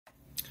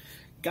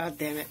God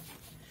damn it.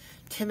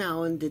 Tim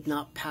Allen did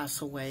not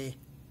pass away.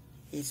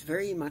 He's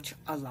very much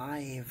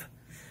alive.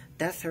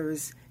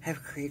 Deathers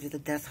have created a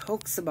death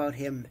hoax about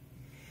him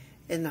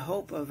in the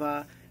hope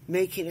of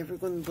making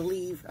everyone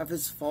believe of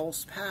his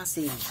false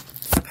passing.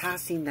 A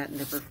passing that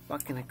never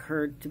fucking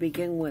occurred to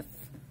begin with.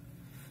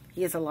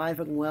 He is alive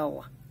and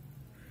well.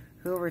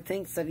 Whoever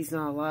thinks that he's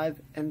not alive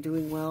and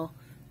doing well,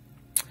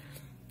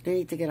 they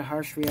need to get a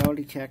harsh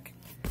reality check.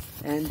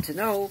 And to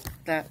know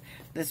that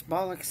this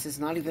bollocks is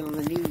not even on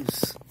the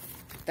news.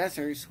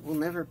 Deathers will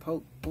never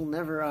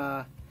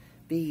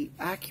be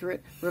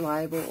accurate,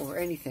 reliable, or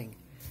anything.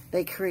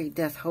 They create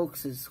death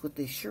hoaxes with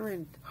the sure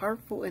and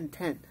harmful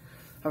intent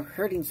of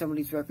hurting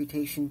somebody's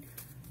reputation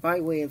by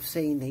way of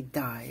saying they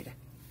died,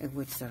 in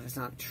which that is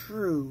not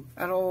true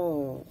at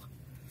all.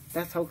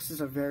 Death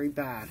hoaxes are very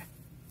bad.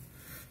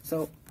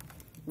 So,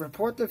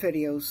 report the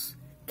videos,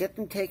 get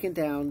them taken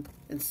down,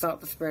 and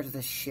stop the spread of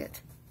this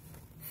shit.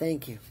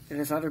 Thank you. It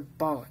is utter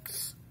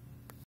bollocks.